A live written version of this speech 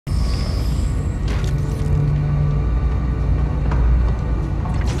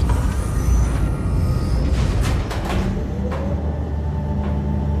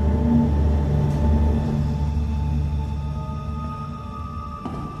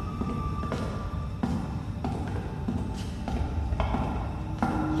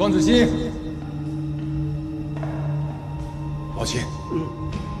方志新，老秦，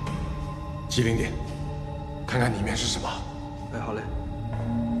机灵点，看看里面是什么。哎，好嘞。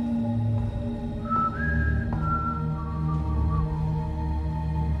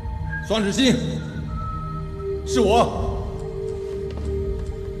双子星，是我。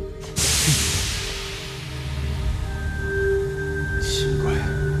奇怪，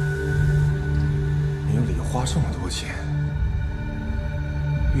营里花这么多钱，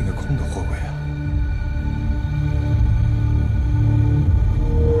运个空的货柜啊！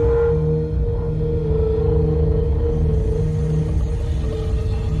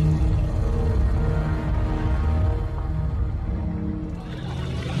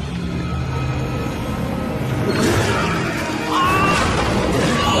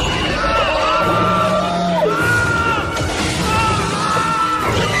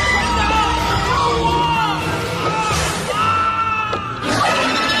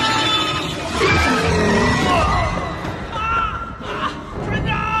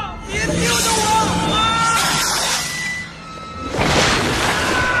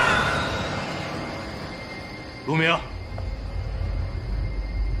卢明，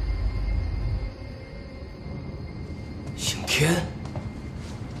刑天，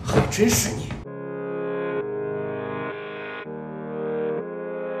还真是你！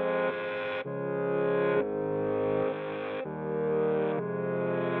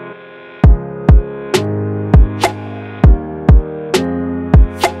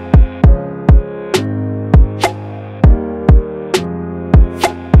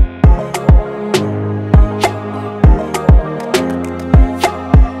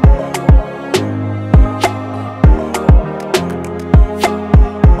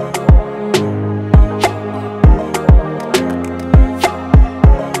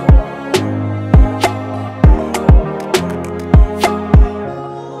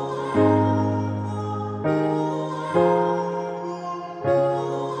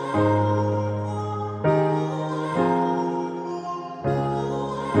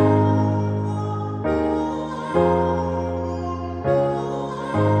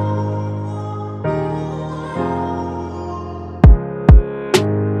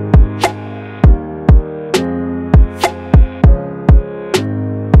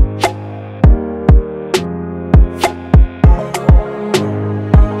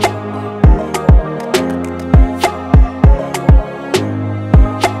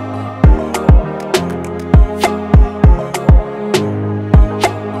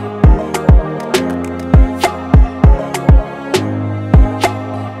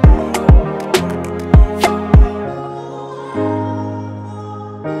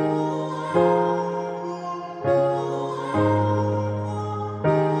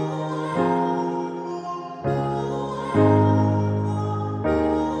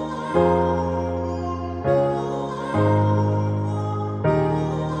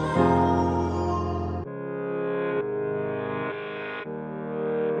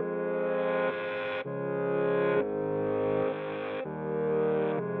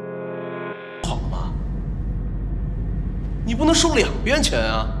你不能收2遍钱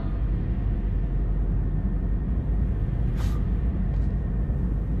啊！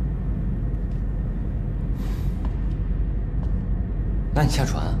那你下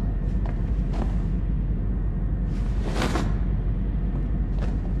船。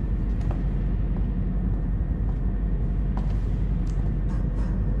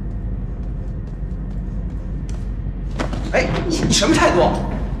哎，你什么态度？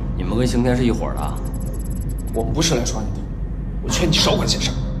你们跟刑天是一伙儿的？我们不是来抓你的，我劝你少管闲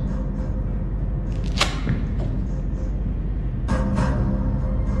事。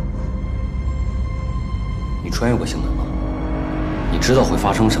你穿越过星门吗？你知道会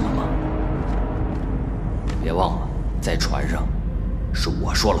发生什么吗？别忘了，在船上是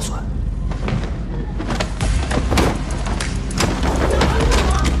我说了算。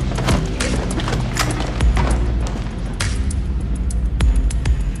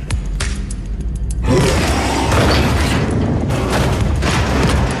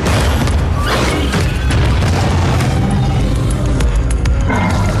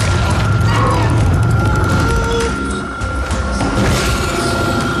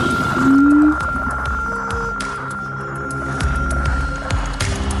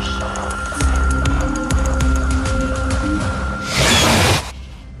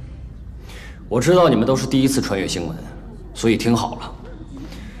我知道你们都是第一次穿越星门，所以听好了。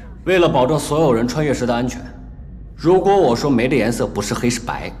为了保证所有人穿越时的安全，如果我说煤的颜色不是黑是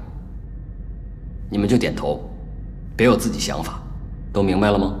白，你们就点头，别有自己想法，都明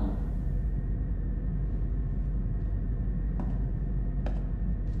白了吗？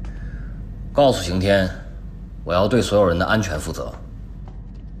告诉刑天，我要对所有人的安全负责。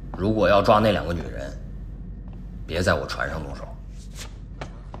如果要抓那2个女人，别在我船上动手。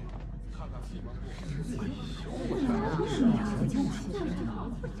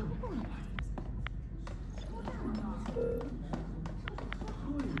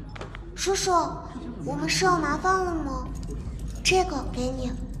叔叔，我们是有麻烦了吗？这个给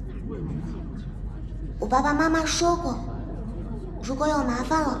你。我爸爸妈妈说过，如果有麻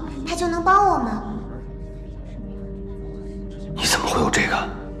烦了，他就能帮我们。你怎么会有这个？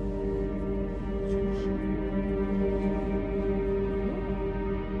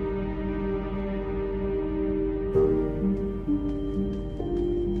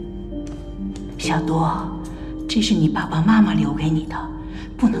小多，这是你爸爸妈妈留给你的，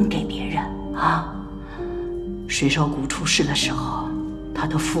不能给别人啊。水手谷出事的时候，他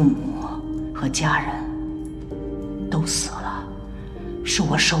的父母和家人都死了，是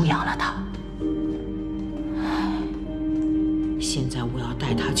我收养了他。现在我要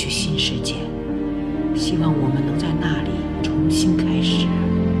带他去新世界，希望我们能在那里重新开始。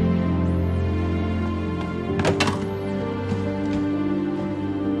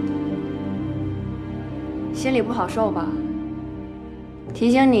心里不好受吧？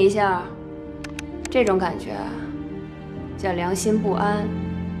提醒你一下，这种感觉叫良心不安。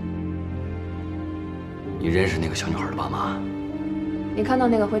你认识那个小女孩的爸妈？你看到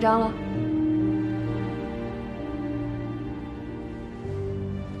那个徽章了？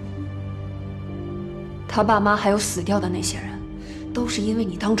他爸妈还有死掉的那些人，都是因为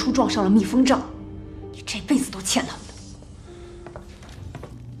你当初撞上了蜜蜂杖，你这辈子都欠他们的。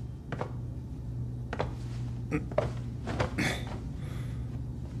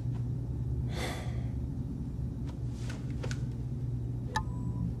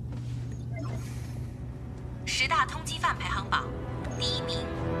10大通缉犯排行榜，第1名，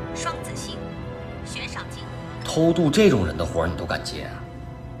双子星，悬赏金额。偷渡这种人的活儿你都敢接啊？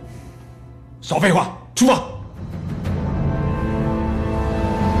少废话，出发！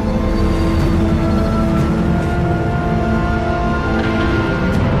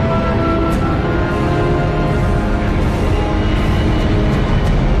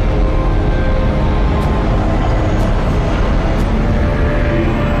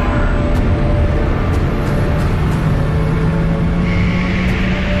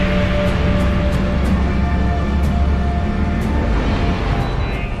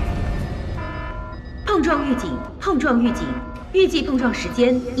碰撞预警，预计碰撞时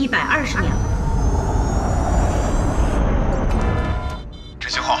间120秒。这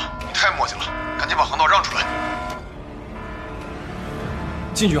信号你太磨叽了，赶紧把航道让出来。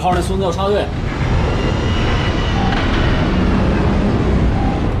进取号那孙子要插队。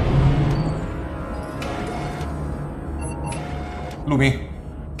陆明，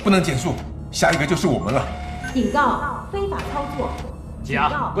不能减速，下一个就是我们了。警告：非法操作。姐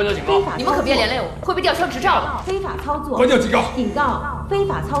啊，关掉警告！你们可别连累我，会被吊销执照的。非法操作！关掉警告！警告！非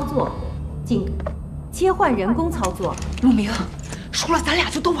法操作！切换人工操作。陆明，输了咱俩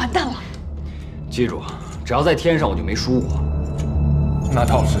就都完蛋了。记住，只要在天上我就没输过。那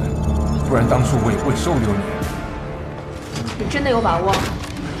倒是，不然当初我也不会收留你。你真的有把握？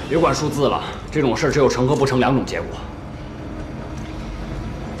别管数字了，这种事只有成和不成2种结果。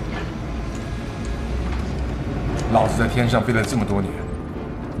老子在天上飞了这么多年，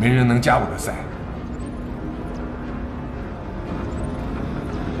没人能加我的赛。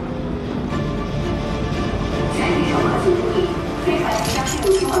全体乘客请注意，飞船即将进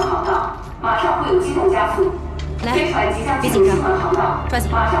入星门航道，马上会有机动加速。来，飞船即将别紧张，进入星门航道，抓紧，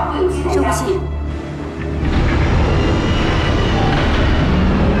马上会有机动加速。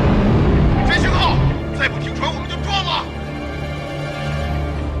这信号，再不停船我们就撞了。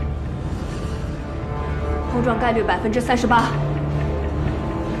碰撞概率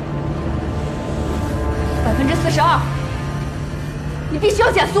38%，42%，你必须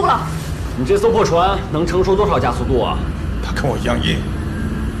要减速了。你这艘破船能承受多少加速度啊？它跟我一样硬。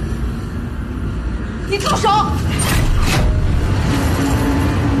你住手！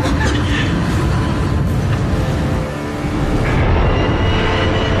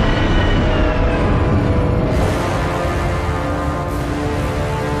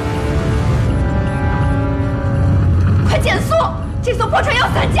快减速！这艘破船要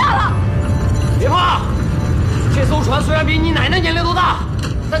散架了！别怕，这艘船虽然比你奶奶年龄都大，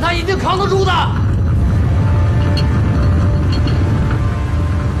但它一定扛得住的。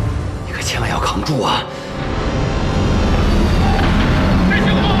你可千万要扛住啊！这信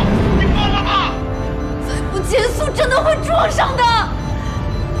号，你疯了吗？再不减速，真的会撞上的。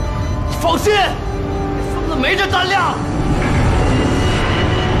放心，这孙子没这胆量。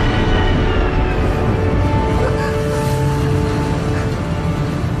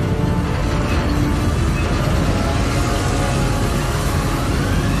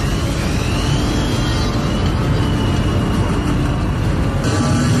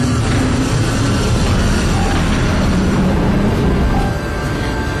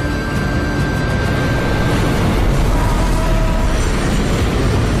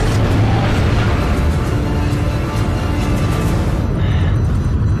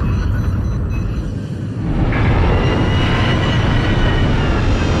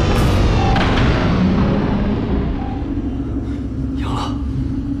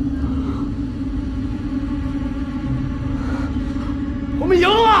们赢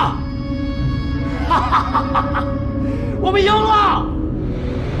了！哈哈哈哈哈！我们赢了！